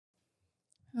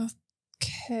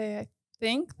Okay, I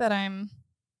think that I'm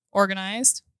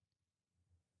organized.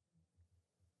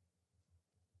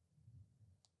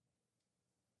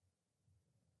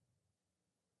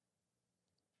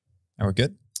 And we're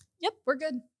good? Yep, we're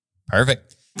good.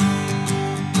 Perfect.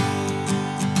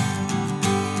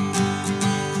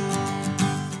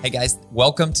 Hey guys,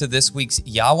 welcome to this week's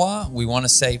YAWA. We want to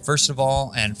say, first of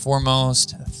all and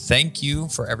foremost, thank you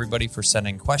for everybody for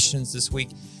sending questions this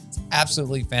week. It's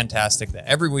absolutely fantastic that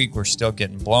every week we're still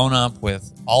getting blown up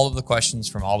with all of the questions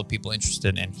from all the people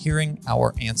interested in hearing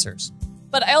our answers.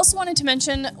 But I also wanted to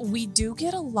mention we do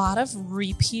get a lot of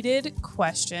repeated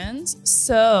questions.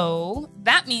 So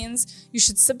that means you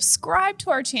should subscribe to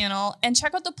our channel and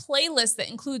check out the playlist that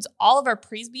includes all of our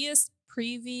previous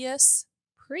YAWAs.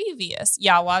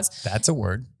 That's a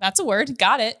word. That's a word.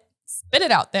 Got it. Spit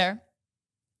it out there.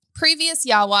 Previous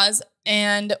YAWAs,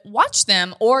 and watch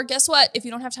them. Or guess what? If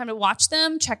you don't have time to watch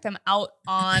them, check them out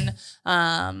on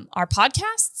our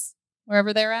podcasts,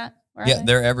 wherever they're at.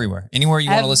 They're everywhere. Anywhere you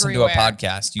want to listen to a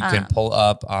podcast, you can pull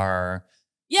up our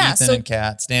Ethan and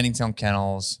Kat, Standing Stone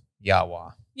Kennels,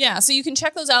 YAWA. Yeah, so you can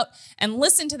check those out and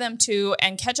listen to them too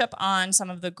and catch up on some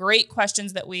of the great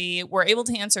questions that we were able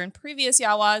to answer in previous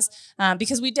YAWAs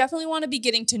because we definitely want to be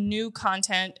getting to new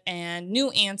content and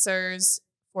new answers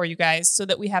for you guys so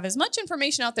that we have as much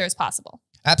information out there as possible.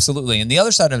 Absolutely. And the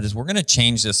other side of it is we're going to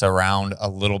change this around a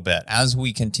little bit. As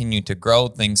we continue to grow,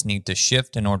 things need to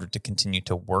shift in order to continue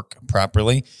to work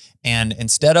properly. And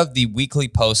instead of the weekly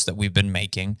posts that we've been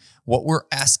making, what we're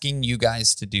asking you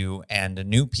guys to do and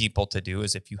new people to do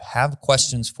is if you have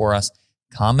questions for us,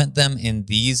 comment them in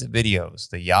these videos,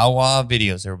 the YAWA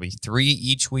videos. There will be 3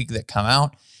 each week that come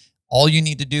out. All you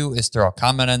need to do is throw a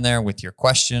comment in there with your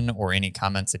question or any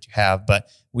comments that you have, but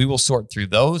we will sort through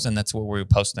those and that's where we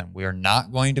post them. We are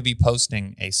not going to be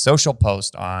posting a social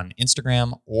post on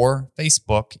Instagram or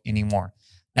Facebook anymore.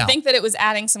 Now, I think that it was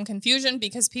adding some confusion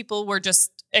because people were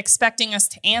just expecting us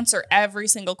to answer every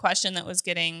single question that was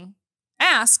getting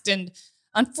asked. And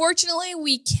unfortunately,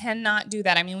 we cannot do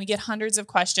that. I mean, we get hundreds of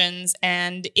questions.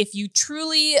 And if you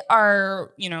truly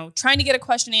are, trying to get a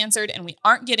question answered and we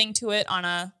aren't getting to it on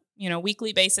a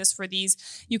weekly basis for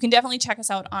these, you can definitely check us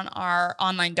out on our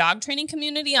online dog training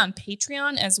community on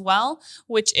Patreon as well,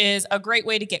 which is a great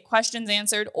way to get questions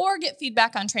answered or get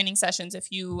feedback on training sessions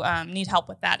if you need help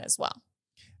with that as well.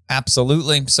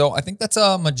 Absolutely. So I think that's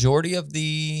a majority of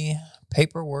the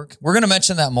paperwork. We're going to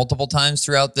mention that multiple times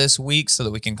throughout this week so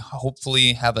that we can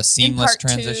hopefully have a seamless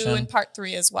transition. In part 2 and part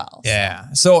 3 as well.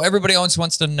 Yeah. So everybody always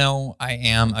wants to know, I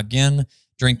am, again,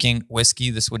 drinking whiskey.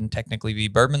 This wouldn't technically be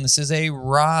bourbon. This is a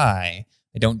rye.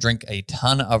 I don't drink a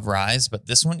ton of ryes, but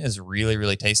this one is really,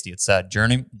 really tasty. It's a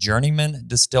Journeyman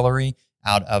Distillery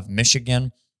out of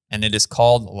Michigan, and it is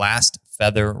called Last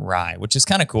Feather Rye, which is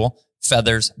kind of cool.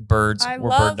 Feathers, birds. I we're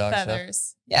love bird dog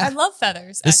feathers. Yeah, I love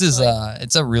feathers. This is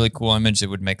it's a really cool image. It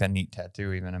would make a neat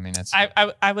tattoo. Even I mean, it's.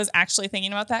 I was actually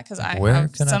thinking about that because I where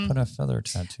can I put a feather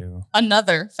tattoo?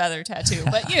 Another feather tattoo,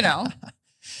 but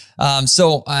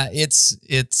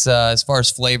It's as far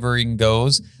as flavoring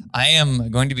goes, I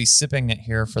am going to be sipping it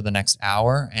here for the next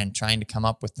hour and trying to come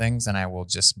up with things, and I will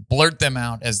just blurt them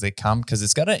out as they come because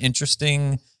it's got an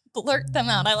interesting. Blurt them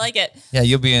out. I like it. Yeah,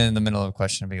 you'll be in the middle of a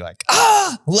question and be like,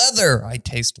 leather. I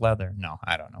taste leather. No,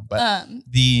 I don't know. But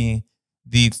the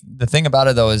thing about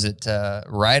it though is it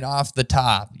right off the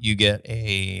top you get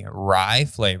a rye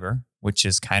flavor, which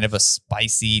is kind of a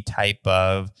spicy type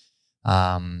of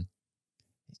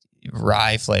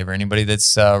rye flavor. Anybody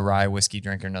that's a rye whiskey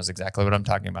drinker knows exactly what I'm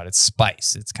talking about. It's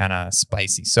spice. It's kind of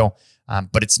spicy. So,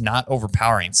 but it's not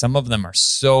overpowering. Some of them are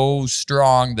so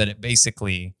strong that it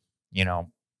basically,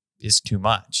 is too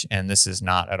much. And this is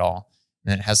not at all.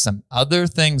 And it has some other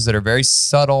things that are very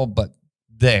subtle, but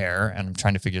there, and I'm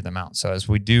trying to figure them out. So as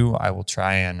we do, I will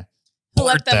try and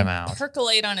blurt them out.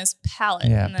 Percolate on his palate.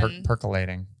 Yeah, and then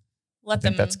percolating. I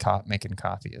think that's making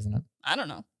coffee, isn't it? I don't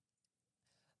know.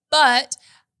 But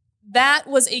that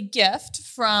was a gift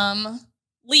from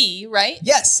Lee, right?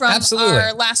 Yes, from absolutely.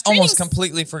 Our last training. Almost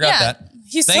completely forgot that.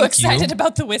 He's so excited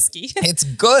about the whiskey. It's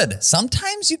good.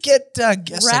 Sometimes you get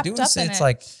guests. I do say it's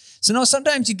like. So no,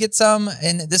 sometimes you get some,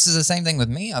 and this is the same thing with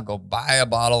me. I'll go buy a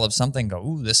bottle of something, go,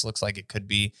 ooh, this looks like it could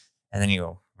be. And then you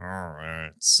go,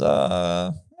 it's,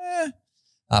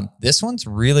 this one's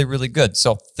really, really good.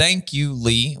 So thank you,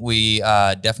 Lee. We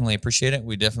definitely appreciate it.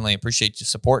 We definitely appreciate you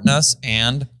supporting us.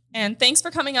 And thanks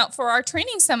for coming out for our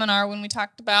training seminar when we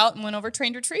talked about and went over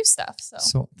trained retrieve stuff.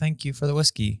 So thank you for the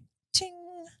whiskey. Ting.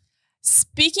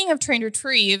 Speaking of trained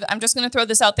retrieve, I'm just going to throw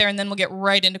this out there and then we'll get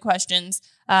right into questions.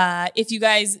 If you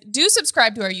guys do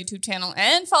subscribe to our YouTube channel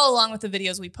and follow along with the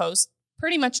videos we post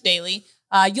pretty much daily,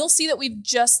 you'll see that we've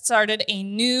just started a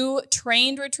new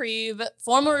trained retrieve,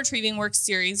 formal retrieving work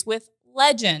series with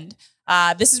Legend.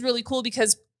 This is really cool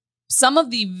because some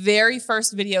of the very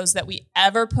first videos that we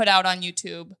ever put out on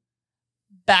YouTube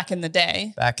back in the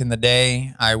day.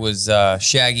 I was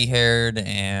shaggy haired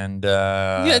and you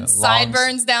had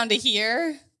sideburns down to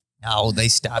here. No, they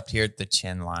stopped here at the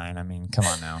chin line. I mean, come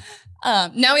on now.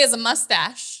 Now he has a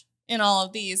mustache in all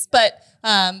of these, but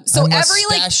so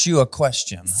ask you a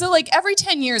question. So like every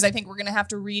 10 years, I think we're gonna have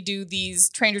to redo these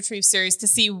trained retrieve series to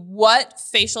see what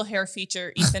facial hair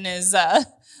feature Ethan is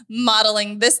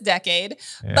modeling this decade.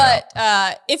 Yeah.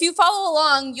 But if you follow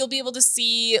along, you'll be able to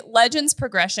see Legend's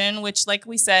progression, which, like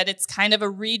we said, it's kind of a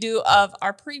redo of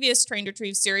our previous trained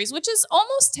retrieve series, which is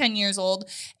almost 10 years old,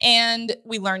 and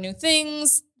we learn new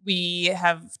things. We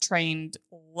have trained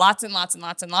lots and lots and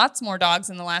lots and lots more dogs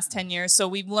in the last 10 years. So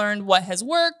we've learned what has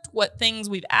worked, what things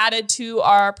we've added to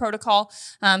our protocol.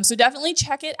 So definitely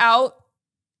check it out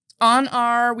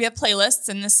on we have playlists,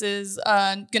 and this is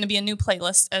going to be a new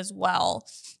playlist as well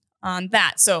on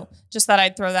that. So just thought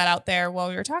I'd throw that out there while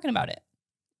we were talking about it.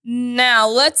 Now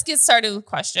let's get started with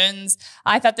questions.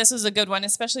 I thought this was a good one,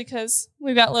 especially because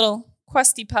we've got little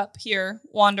Questy Pup here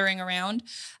wandering around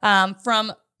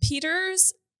from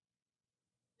Peter's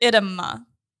Idema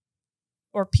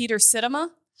or Peter Sidema.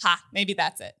 Maybe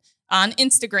that's it. On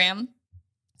Instagram.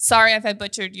 Sorry if I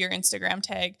butchered your Instagram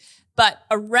tag, but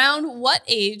around what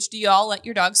age do y'all let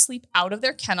your dogs sleep out of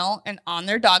their kennel and on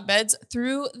their dog beds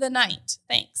through the night?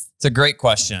 Thanks. It's a great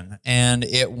question. And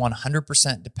it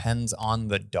 100% depends on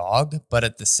the dog. But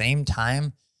at the same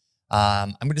time,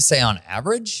 I'm going to say on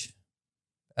average,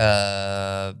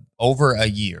 over a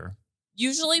year.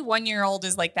 Usually 1 year old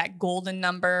is like that golden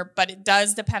number, but it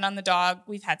does depend on the dog.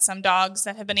 We've had some dogs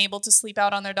that have been able to sleep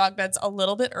out on their dog beds a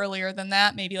little bit earlier than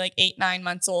that, maybe like 8, 9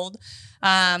 months old.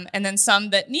 And then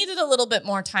some that needed a little bit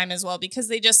more time as well because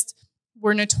they just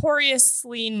were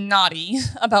notoriously naughty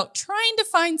about trying to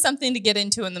find something to get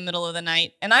into in the middle of the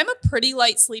night. And I'm a pretty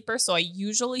light sleeper, so I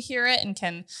usually hear it and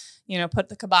can, put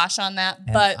the kibosh on that.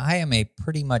 And but I am a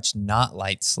pretty much not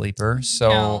light sleeper,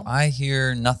 so I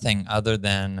hear nothing other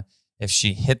than if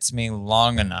she hits me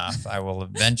long enough, I will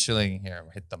eventually,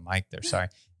 hit the mic there, sorry.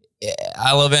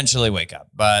 I'll eventually wake up,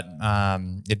 but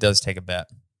it does take a bit.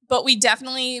 But we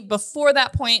definitely, before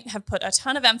that point, have put a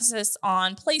ton of emphasis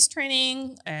on place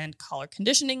training and collar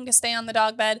conditioning to stay on the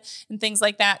dog bed and things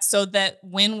like that, so that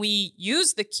when we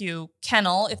use the cue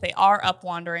kennel, if they are up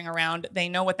wandering around, they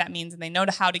know what that means and they know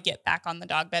how to get back on the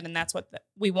dog bed, and that's what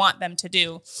we want them to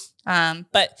do.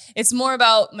 But it's more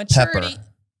about maturity. Pepper.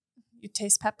 You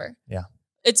taste pepper. Yeah.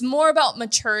 It's more about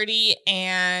maturity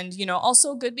and,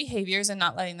 also good behaviors and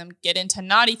not letting them get into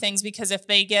naughty things, because if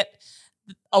they get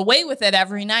away with it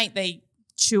every night, they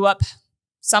chew up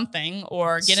something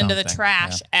or get into the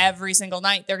trash every single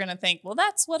night. They're going to think, well,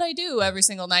 that's what I do every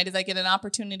single night is I get an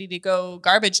opportunity to go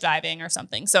garbage diving or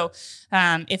something. So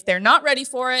if they're not ready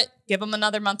for it, give them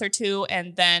another month or two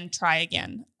and then try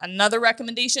again. Another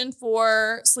recommendation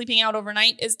for sleeping out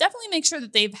overnight is definitely make sure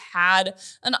that they've had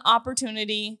an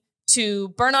opportunity to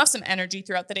burn off some energy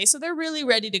throughout the day so they're really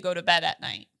ready to go to bed at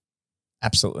night.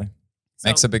 Absolutely.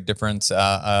 Makes a big difference.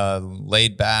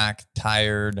 Laid back,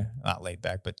 tired, not laid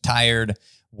back, but tired,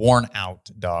 worn out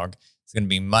dog. It's going to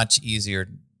be much easier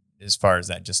as far as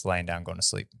that, just laying down, going to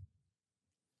sleep.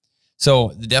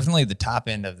 So definitely the top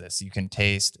end of this, you can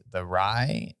taste the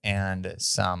rye and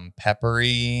some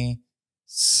peppery,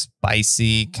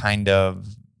 spicy, kind of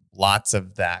lots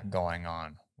of that going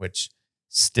on, which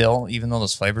still, even though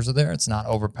those flavors are there, it's not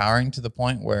overpowering to the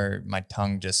point where my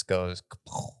tongue just goes.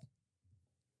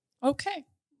 Okay.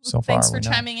 So far, thanks for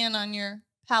chiming in on your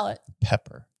palate.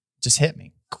 Pepper. Just hit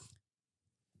me.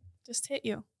 Just hit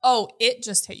you. Oh, it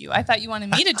just hit you. I thought you wanted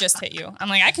me to just hit you. I'm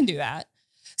like, I can do that.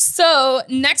 So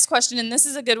next question, and this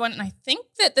is a good one. And I think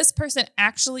that this person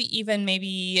actually even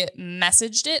maybe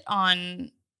messaged it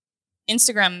on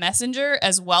Instagram Messenger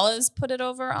as well as put it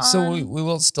over on. So we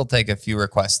will still take a few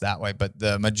requests that way, but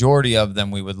the majority of them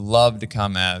we would love to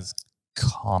come as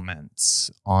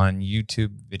comments on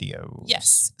YouTube videos.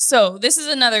 Yes. So this is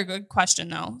another good question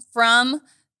though, from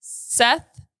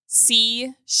Seth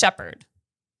C. Shepherd.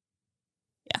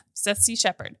 Yeah, Seth C.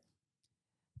 Shepherd.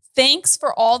 Thanks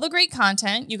for all the great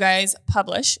content you guys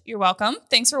publish. You're welcome.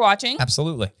 Thanks for watching.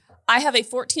 Absolutely. I have a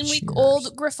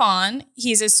 14-week-old Griffon.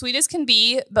 He's as sweet as can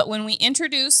be, but when we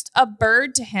introduced a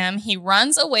bird to him, he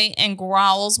runs away and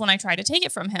growls when I try to take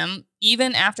it from him,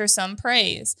 even after some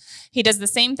praise. He does the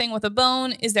same thing with a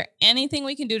bone. Is there anything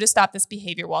we can do to stop this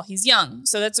behavior while he's young?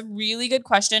 So that's a really good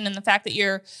question. And the fact that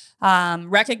you're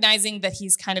recognizing that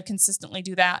he's kind of consistently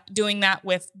doing that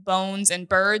with bones and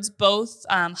birds, both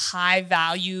high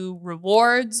value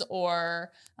rewards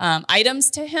or items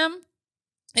to him,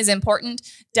 is important.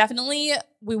 Definitely,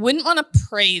 we wouldn't want to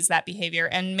praise that behavior.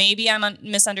 And maybe I'm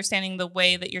misunderstanding the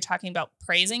way that you're talking about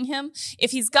praising him.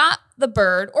 If he's got the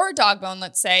bird or a dog bone,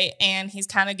 let's say, and he's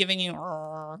kind of giving you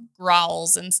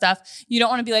growls and stuff, you don't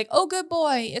want to be like, oh, good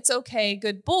boy, it's okay,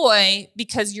 good boy,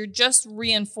 because you're just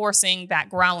reinforcing that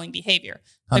growling behavior.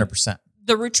 100%.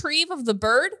 The retrieve of the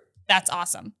bird, that's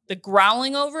awesome. The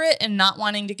growling over it and not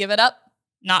wanting to give it up,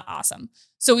 not awesome.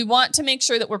 So we want to make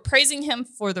sure that we're praising him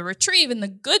for the retrieve and the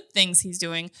good things he's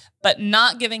doing, but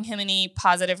not giving him any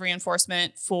positive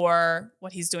reinforcement for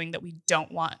what he's doing that we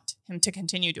don't want him to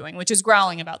continue doing, which is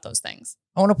growling about those things.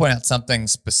 I want to point out something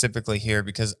specifically here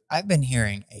because I've been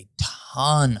hearing a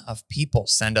ton of people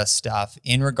send us stuff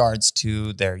in regards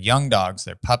to their young dogs,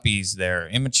 their puppies, their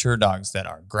immature dogs that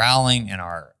are growling and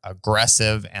are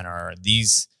aggressive and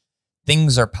these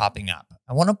things are popping up.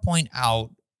 I want to point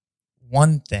out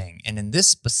one thing, and in this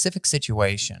specific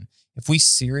situation, if we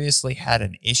seriously had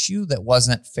an issue that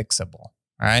wasn't fixable, all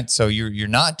right? So you're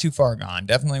not too far gone.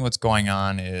 Definitely what's going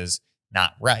on is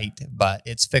not right, but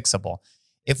it's fixable.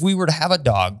 If we were to have a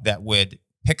dog that would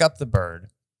pick up the bird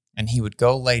and he would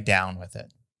go lay down with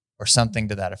it or something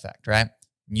to that effect, right?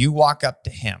 You walk up to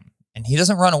him and he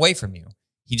doesn't run away from you.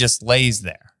 He just lays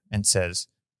there and says,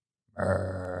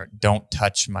 don't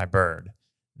touch my bird.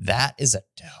 That is a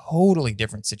totally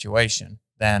different situation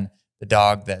than the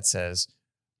dog that says,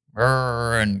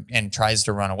 and tries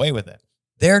to run away with it.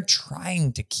 They're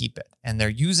trying to keep it, and they're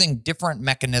using different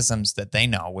mechanisms that they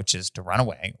know, which is to run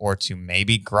away or to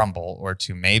maybe grumble or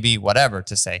to maybe whatever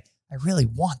to say, I really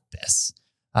want this.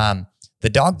 The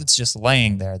dog that's just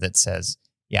laying there that says,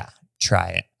 yeah, try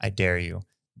it. I dare you.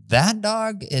 That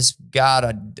dog has got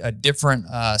a different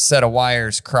set of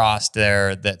wires crossed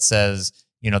there that says,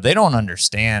 they don't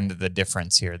understand the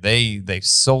difference here. They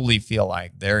solely feel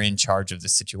like they're in charge of the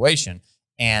situation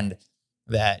and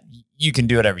that you can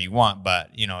do whatever you want, but,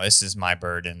 this is my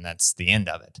bird and that's the end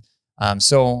of it.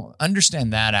 So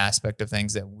understand that aspect of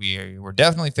things, that we're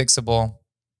definitely fixable.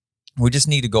 We just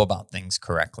need to go about things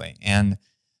correctly. And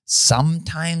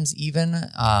sometimes even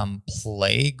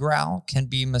play growl can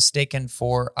be mistaken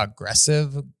for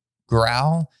aggressive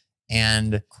growl.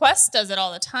 And Quest does it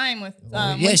all the time with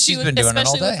she's been doing it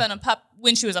all day.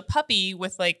 When she was a puppy,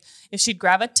 with like if she'd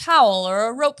grab a towel or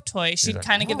a rope toy, she'd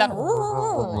kind of give that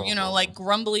like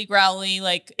grumbly, growly,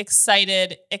 like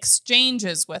excited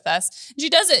exchanges with us. She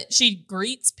does it. She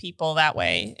greets people that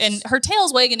way, and her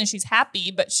tail's wagging and she's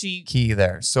happy. But key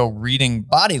there. So reading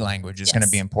body language is going to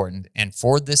be important. And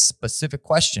for this specific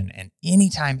question, and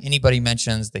anytime anybody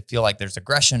mentions they feel like there's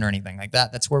aggression or anything like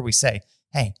that, that's where we say,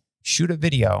 hey, shoot a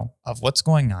video of what's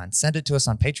going on, send it to us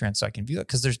on Patreon so I can view it.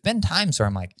 Because there's been times where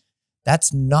I'm like,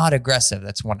 that's not aggressive.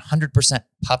 That's 100%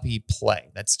 puppy play.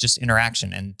 That's just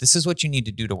interaction. And this is what you need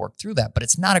to do to work through that. But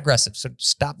it's not aggressive. So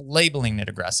stop labeling it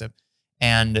aggressive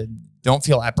and don't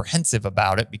feel apprehensive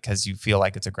about it because you feel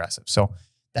like it's aggressive. So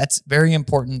that's very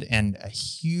important, and a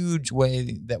huge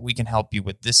way that we can help you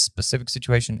with this specific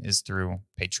situation is through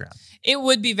Patreon. It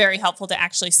would be very helpful to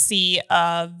actually see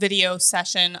a video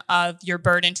session of your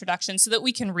bird introduction so that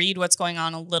we can read what's going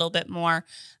on a little bit more.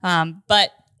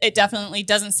 But it definitely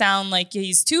doesn't sound like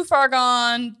he's too far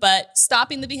gone, but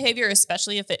stopping the behavior,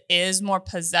 especially if it is more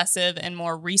possessive and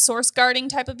more resource guarding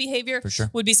type of behavior, for sure,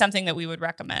 would be something that we would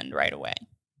recommend right away.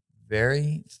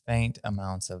 Very faint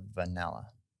amounts of vanilla.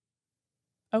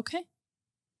 Okay.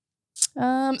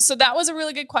 So that was a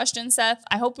really good question, Seth.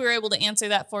 I hope we were able to answer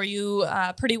that for you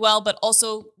pretty well, but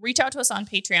also reach out to us on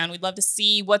Patreon. We'd love to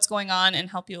see what's going on and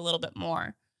help you a little bit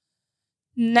more.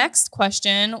 Next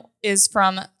question is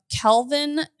from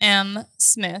Kelvin M.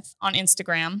 Smith on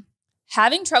Instagram.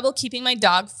 Having trouble keeping my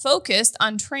dog focused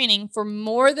on training for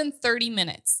more than 30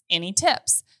 minutes. Any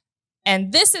tips?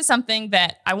 And this is something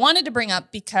that I wanted to bring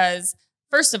up because,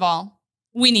 first of all,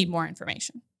 we need more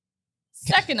information.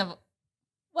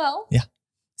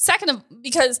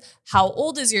 Because how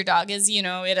old is your dog? Is,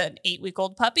 it an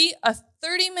 8-week-old puppy? A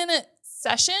 30-minute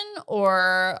session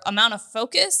or amount of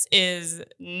focus is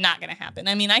not going to happen.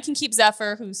 I mean, I can keep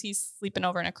Zephyr, he's sleeping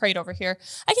over in a crate over here.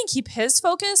 I can keep his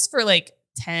focus for like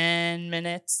 10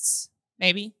 minutes,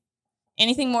 maybe.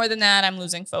 Anything more than that, I'm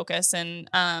losing focus. And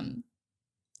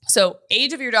So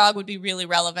age of your dog would be really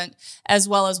relevant, as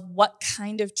well as what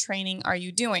kind of training are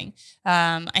you doing?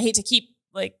 I hate to keep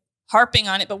like harping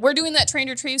on it, but we're doing that train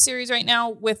retrieve series right now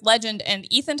with Legend, and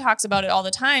Ethan talks about it all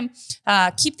the time.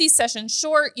 Keep these sessions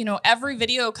short. You know, every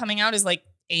video coming out is like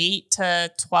 8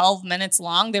 to 12 minutes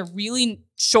long. They're really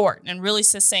short and really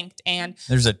succinct. And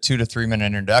there's a 2 to 3 minute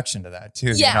introduction to that too.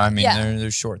 Yeah, you know, I mean, yeah.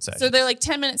 they're short sessions. So they're like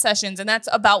 10-minute sessions, and that's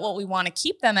about what we want to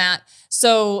keep them at.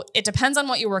 So it depends on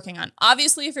what you're working on.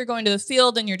 Obviously, if you're going to the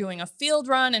field and you're doing a field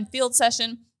run and field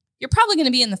session, you're probably going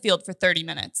to be in the field for 30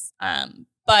 minutes.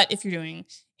 But if you're doing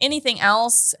anything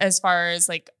else as far as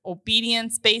like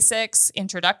obedience basics,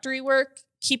 introductory work,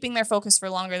 keeping their focus for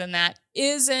longer than that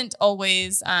isn't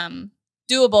always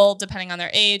doable depending on their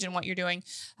age and what you're doing.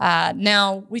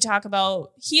 Now we talk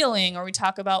about healing, or we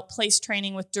talk about place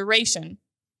training with duration.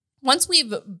 Once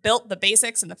we've built the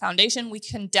basics and the foundation, we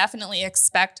can definitely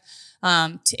expect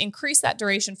to increase that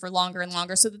duration for longer and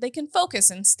longer so that they can focus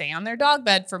and stay on their dog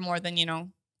bed for more than,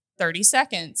 30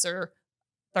 seconds or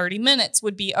 30 minutes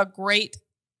would be a great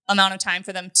amount of time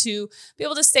for them to be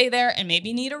able to stay there, and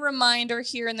maybe need a reminder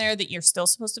here and there that you're still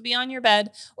supposed to be on your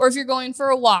bed. Or if you're going for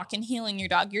a walk and healing your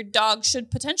dog should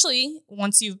potentially,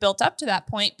 once you've built up to that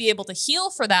point, be able to heal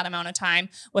for that amount of time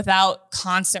without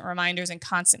constant reminders and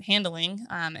constant handling,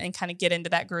 and kind of get into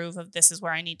that groove of this is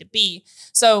where I need to be.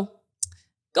 So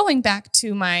going back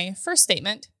to my first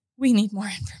statement, we need more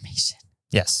information.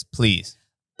 Yes, please.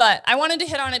 But I wanted to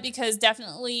hit on it because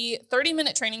definitely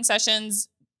 30-minute training sessions,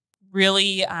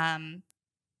 really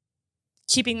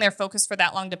keeping their focus for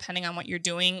that long, depending on what you're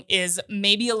doing, is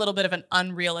maybe a little bit of an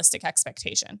unrealistic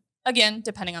expectation. Again,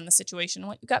 depending on the situation and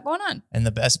what you got going on. And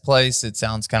the best place, it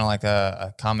sounds kind of like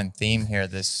a common theme here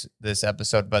this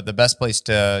episode, but the best place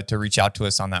to reach out to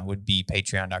us on that would be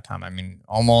patreon.com. I mean,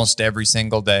 almost every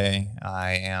single day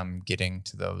I am getting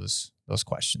to those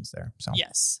questions there. So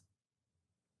yes.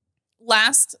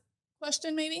 Last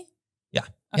question, maybe? Yeah.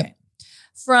 Okay. Yep.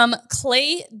 From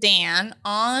Clay Dan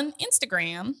on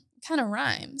Instagram, kind of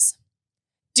rhymes.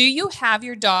 Do you have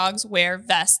your dogs wear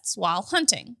vests while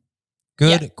hunting?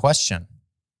 Good question.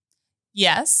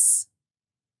 Yes,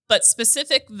 but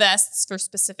specific vests for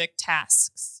specific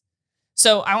tasks.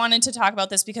 So I wanted to talk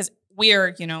about this because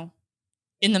we're,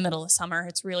 in the middle of summer.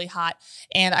 It's really hot.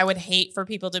 And I would hate for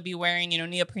people to be wearing,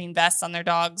 neoprene vests on their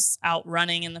dogs out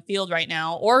running in the field right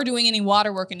now, or doing any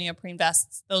water work in neoprene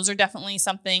vests. Those are definitely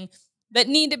something that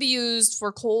need to be used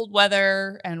for cold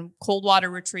weather and cold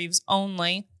water retrieves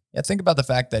only. Yeah, think about the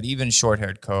fact that even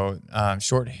short-haired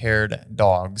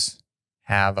dogs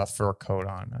have a fur coat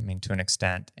on, I mean, to an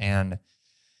extent. And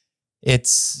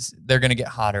they're going to get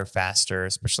hotter faster,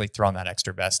 especially throwing that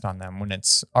extra vest on them when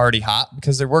it's already hot,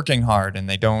 because they're working hard and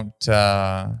they don't,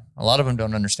 a lot of them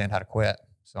don't understand how to quit.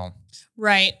 So.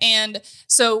 Right. And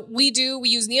so we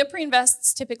use neoprene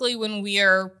vests typically when we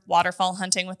are waterfowl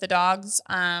hunting with the dogs.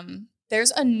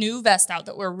 There's a new vest out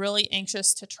that we're really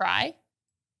anxious to try.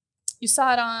 You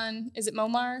saw it on, is it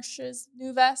Momarsh's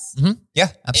new vest? Mm-hmm. Yeah,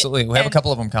 absolutely. We have a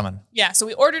couple of them coming. Yeah, so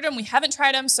we ordered them. We haven't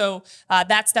tried them. So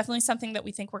that's definitely something that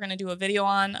we think we're going to do a video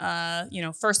on,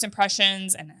 first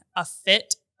impressions and a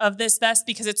fit of this vest,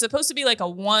 because it's supposed to be like a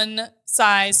one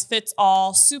size fits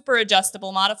all, super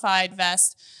adjustable, modified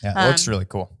vest. Yeah, it looks really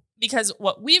cool. Because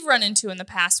what we've run into in the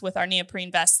past with our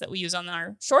neoprene vests that we use on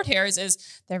our short hairs is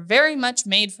they're very much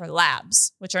made for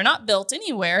labs, which are not built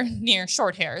anywhere near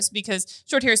short hairs, because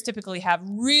short hairs typically have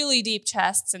really deep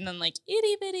chests and then like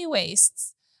itty bitty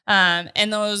waists.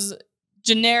 And those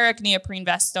generic neoprene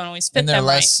vests don't always fit and them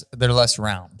right. They're less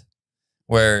round,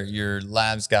 where your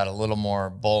lab's got a little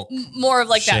more bulk. More of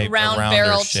like shape, that round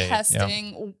barrel shape,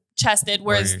 chested,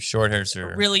 whereas your short hairs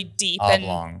are really deep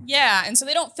oblong. And yeah, and so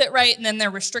they don't fit right, and then they're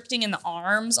restricting in the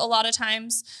arms a lot of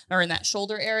times, or in that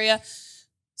shoulder area.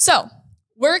 So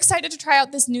we're excited to try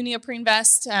out this new neoprene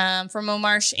vest from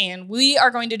Momarsh, and we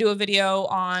are going to do a video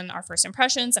on our first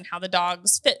impressions and how the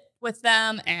dogs fit with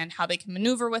them and how they can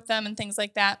maneuver with them and things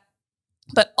like that.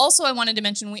 But also I wanted to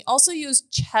mention, we also use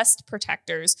chest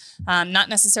protectors, not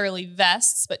necessarily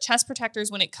vests, but chest protectors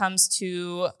when it comes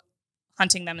to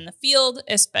hunting them in the field,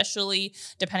 especially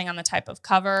depending on the type of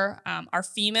cover. Our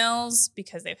females,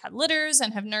 because they've had litters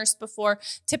and have nursed before,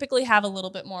 typically have a little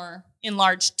bit more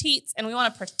enlarged teats, and we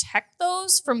want to protect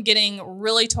those from getting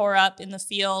really tore up in the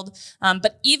field.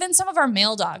 But even some of our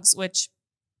male dogs, which...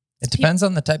 It depends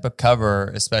on the type of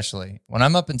cover, especially. When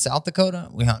I'm up in South Dakota,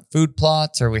 we hunt food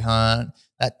plots, or we hunt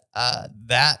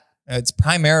it's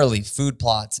primarily food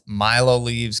plots, milo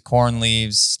leaves, corn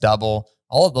leaves, stubble.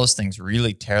 All of those things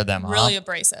really tear them up. Really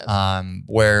abrasive.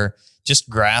 Where just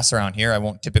grass around here. I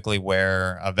won't typically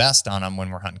wear a vest on them when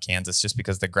we're hunting Kansas, just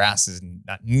because the grass is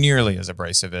not nearly as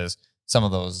abrasive as some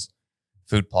of those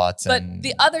food plots. But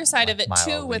the other side of it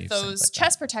too, with those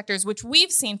chest protectors, which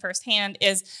we've seen firsthand,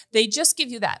 is they just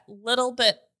give you that little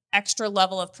bit extra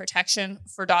level of protection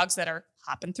for dogs that are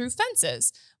hopping through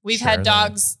fences. We've had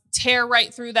dogs tear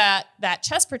right through that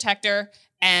chest protector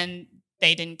and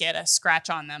they didn't get a scratch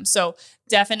on them. So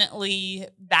definitely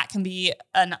that can be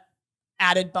an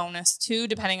added bonus too,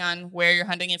 depending on where you're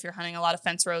hunting. If you're hunting a lot of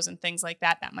fence rows and things like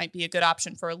that, that might be a good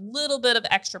option for a little bit of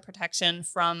extra protection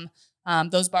from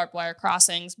those barbed wire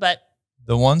crossings. But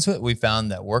the ones that we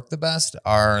found that work the best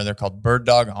they're called Bird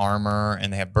Dog Armor,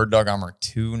 and they have Bird Dog Armor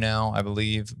 2 now, I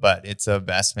believe, but it's a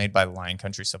vest made by Lion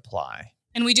Country Supply.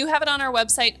 And we do have it on our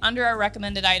website under our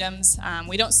recommended items.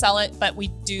 We don't sell it, but we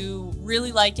do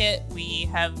really like it. We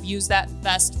have used that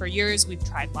vest for years. We've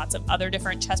tried lots of other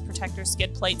different chest protectors,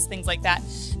 skid plates, things like that.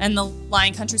 And the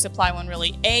Lion Country Supply one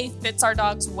really, fits our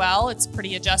dogs well. It's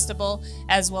pretty adjustable,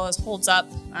 as well as holds up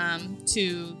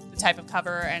to the type of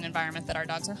cover and environment that our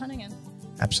dogs are hunting in.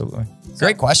 Absolutely.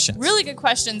 Great questions. Really good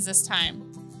questions this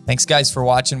time. Thanks, guys, for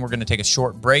watching. We're going to take a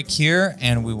short break here,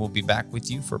 and we will be back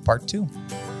with you for part 2.